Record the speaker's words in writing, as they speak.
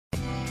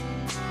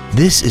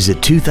This is a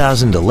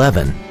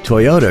 2011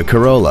 Toyota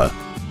Corolla.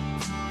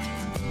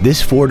 This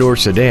four-door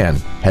sedan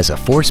has a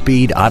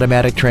four-speed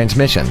automatic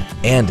transmission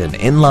and an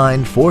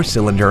inline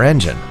four-cylinder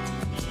engine.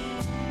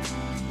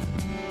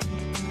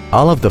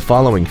 All of the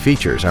following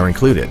features are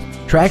included: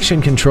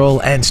 traction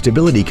control and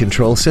stability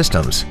control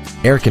systems,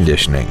 air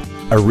conditioning,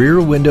 a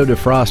rear window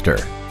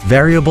defroster,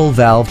 variable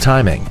valve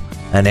timing,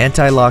 an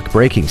anti-lock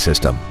braking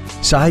system,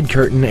 side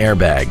curtain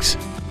airbags,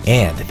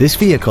 and this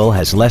vehicle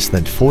has less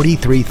than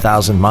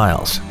 43,000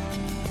 miles.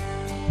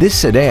 This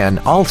sedan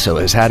also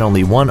has had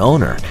only one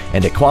owner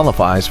and it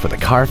qualifies for the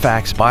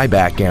Carfax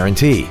buyback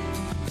guarantee.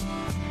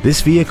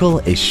 This vehicle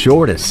is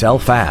sure to sell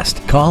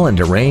fast. Call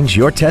and arrange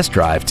your test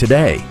drive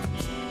today.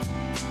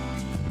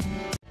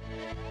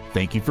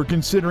 Thank you for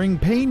considering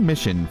Payne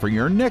Mission for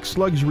your next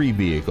luxury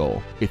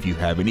vehicle. If you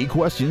have any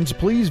questions,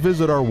 please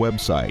visit our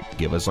website,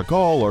 give us a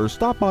call, or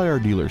stop by our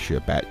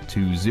dealership at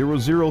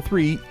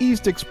 2003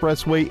 East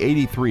Expressway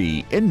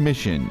 83 in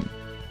Mission.